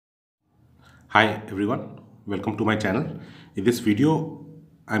Hi everyone, welcome to my channel. In this video,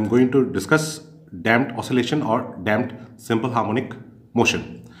 I'm going to discuss damped oscillation or damped simple harmonic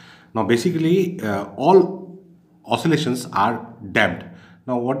motion. Now basically all oscillations are damped.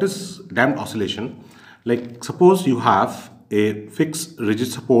 Now what is damped oscillation? Like suppose you have a fixed rigid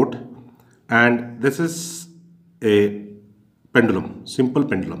support and this is a pendulum, simple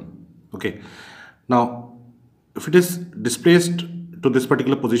pendulum. Okay. Now if it is displaced to this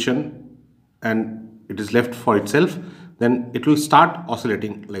particular position and it is left for itself, then it will start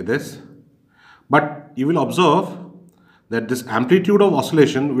oscillating like this. But you will observe that this amplitude of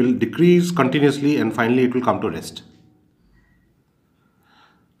oscillation will decrease continuously and finally it will come to rest.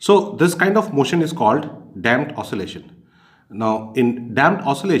 So this kind of motion is called damped oscillation. Now in damped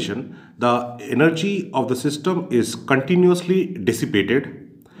oscillation, the energy of the system is continuously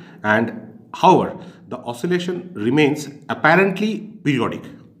dissipated, and however the oscillation remains apparently periodic.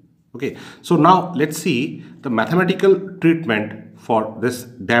 Okay, so now let's see the mathematical treatment for this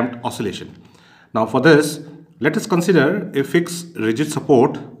damped oscillation. Now for this, let us consider a fixed rigid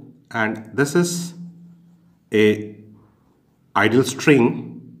support, and this is a ideal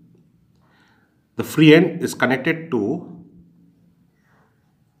string. The free end is connected to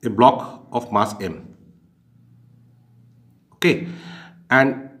a block of mass m. Okay,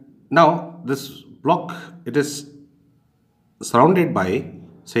 and now this block, it is surrounded by,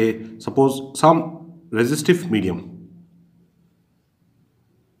 say, suppose some resistive medium.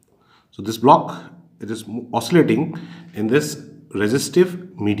 So this block, it is oscillating in this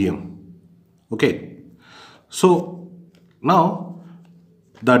resistive medium. Okay, so now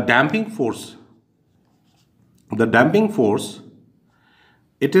the damping force,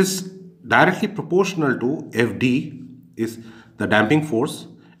 it is directly proportional to Fd is the damping force.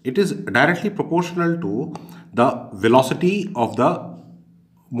 It is directly proportional to the velocity of the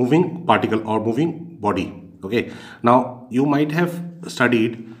moving particle or moving body. Okay, now you might have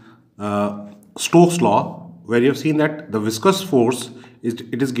studied Stokes law, where you have seen that the viscous force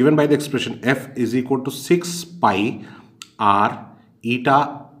is given by the expression F is equal to 6 pi r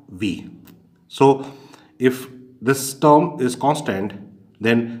eta v. So if this term is constant,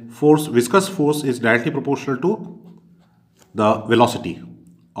 then viscous force is directly proportional to the velocity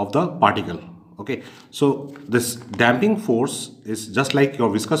of the particle. Okay, so this damping force is just like your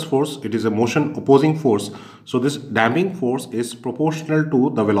viscous force. It is a motion opposing force. So this damping force is proportional to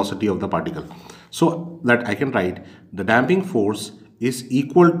the velocity of the particle. So that I can write the damping force is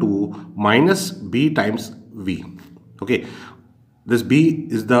equal to minus B times V. Okay, this B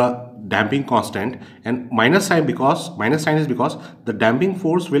is the damping constant, and minus sign is because the damping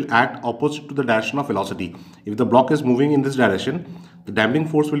force will act opposite to the direction of velocity. If the block is moving in this direction, the damping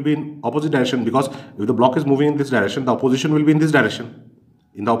force will be in opposite direction, because if the block is moving in this direction, the opposition will be in this direction,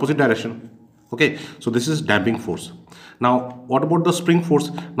 in the opposite direction. Okay, so this is damping force. Now what about the spring force?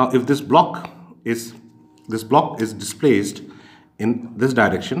 Now if this block is displaced in this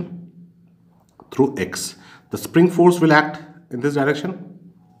direction through x, the spring force will act in this direction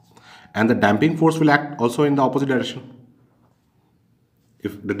and the damping force will act also in the opposite direction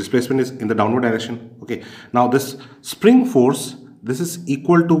if the displacement is in the downward direction. Okay, now this spring force, this is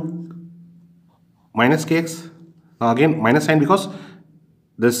equal to minus kx. Now again minus sign because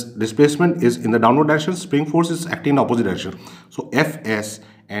this displacement is in the downward direction, spring force is acting in the opposite direction. So Fs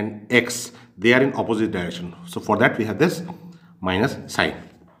and x, they are in opposite direction. So for that we have this minus sign.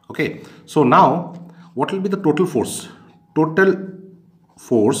 Okay, so now what will be the total force? Total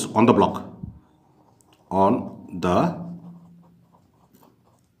force on the block.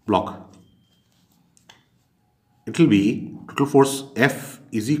 It will be total force F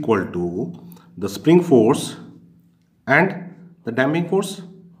is equal to the spring force and the damping force.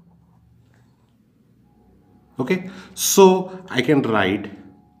 Okay, so I can write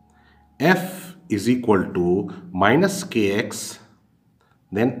F is equal to minus kx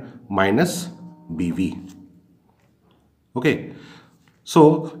then minus bv. Okay,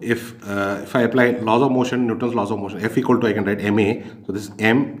 so if I apply laws of motion, Newton's laws of motion, F equal to, I can write ma. So this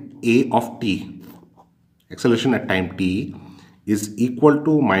ma of t, acceleration at time t, is equal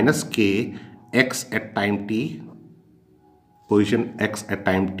to minus k x at time t, position x at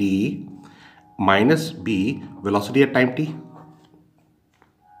time t, minus b, velocity at time t.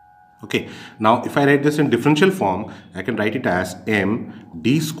 Okay, now if I write this in differential form, I can write it as m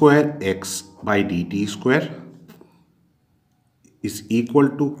d square x by dt square is equal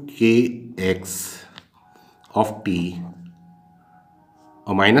to kx of t,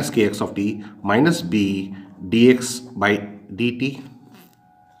 or minus kx of t, minus b dx by dt.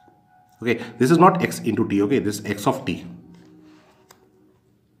 Okay, this is not x into t, okay, this is x of t.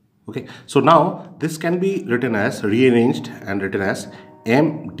 Okay, so now this can be written as rearranged and written as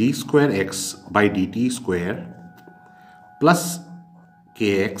m d square x by dt square plus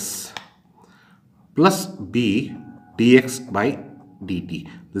kx plus b dx by dt.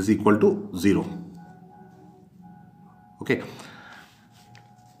 This is equal to 0. Okay,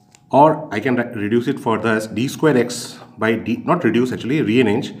 or I can reduce it further as d square x by d, not reduce, actually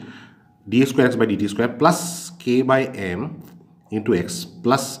rearrange, d square x by dt square plus k by m into x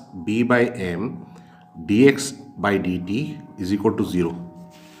plus b by m dx by dt is equal to 0.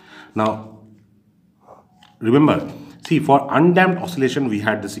 Now remember, see, for undamped oscillation we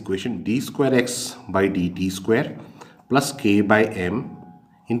had this equation d square x by dt square plus k by m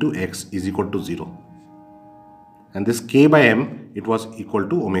into x is equal to 0, and this k by m, it was equal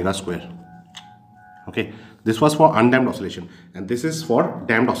to omega square. Okay, this was for undamped oscillation and this is for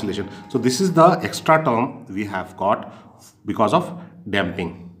damped oscillation. So this is the extra term we have got because of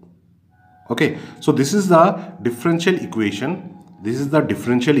damping. Okay, so this is the differential equation. This is the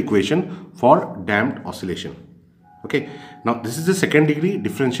differential equation for damped oscillation. Okay, now this is the second degree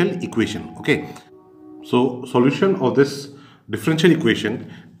differential equation. Okay, so solution of this differential equation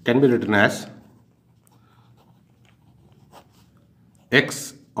can be written as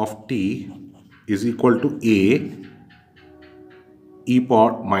x of t is equal to a e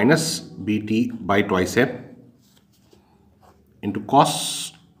power minus bt by twice m into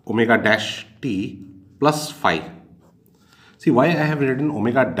cos omega dash t plus phi. See why I have written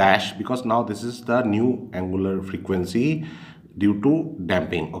omega dash, because now this is the new angular frequency due to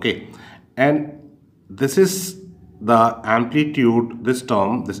damping. Okay, and this is the amplitude, this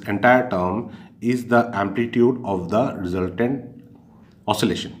term, this entire term is the amplitude of the resultant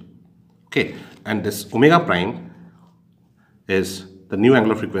oscillation. Okay, and this omega prime is the new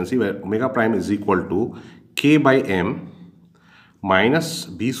angular frequency, where omega prime is equal to k by m minus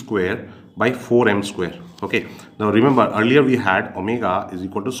b square by 4m square. Okay, now remember earlier we had omega is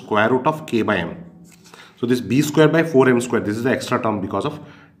equal to square root of k by m. So this b square by 4m square, this is the extra term because of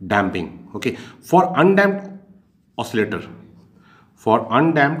damping. Okay, for undamped oscillator,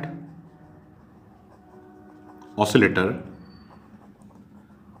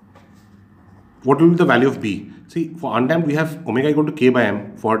 what will be the value of b? See, for undamped we have omega equal to k by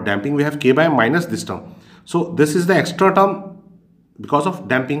m. For damping we have k by m minus this term. So this is the extra term because of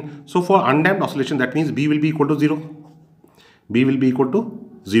damping. So for undamped oscillation, that means b will be equal to 0. B will be equal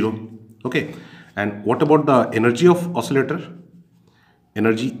to 0. Okay. And what about the energy of oscillator?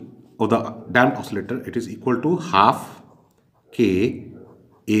 Energy of the damped oscillator, it is equal to half k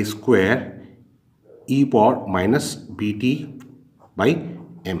a square e power minus bt by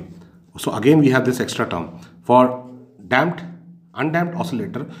m. So again we have this extra term. For undamped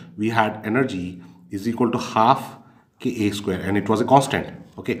oscillator, we had energy is equal to half k a square, and it was a constant.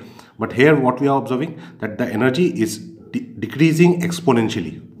 Okay, but here what we are observing, that the energy is decreasing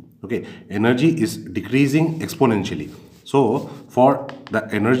exponentially. Okay, energy is decreasing exponentially. So for the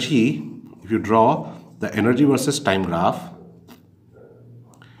energy, if you draw the energy versus time graph,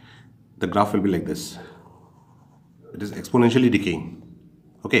 the graph will be like this. It is exponentially decaying.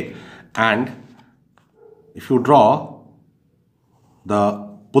 Okay, and if you draw the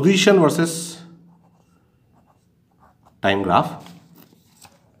position versus time graph,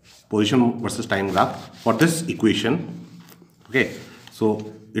 for this equation, okay,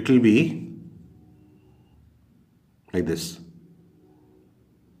 so it will be like this.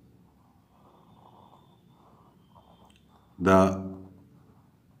 The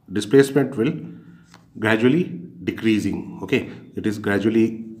displacement will gradually decreasing. Okay, it is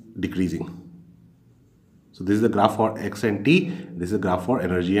gradually decreasing. So this is the graph for x and t, this is the graph for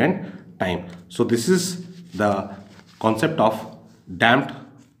energy and time. So this is the concept of damped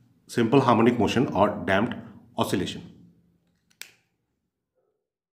simple harmonic motion or damped oscillation.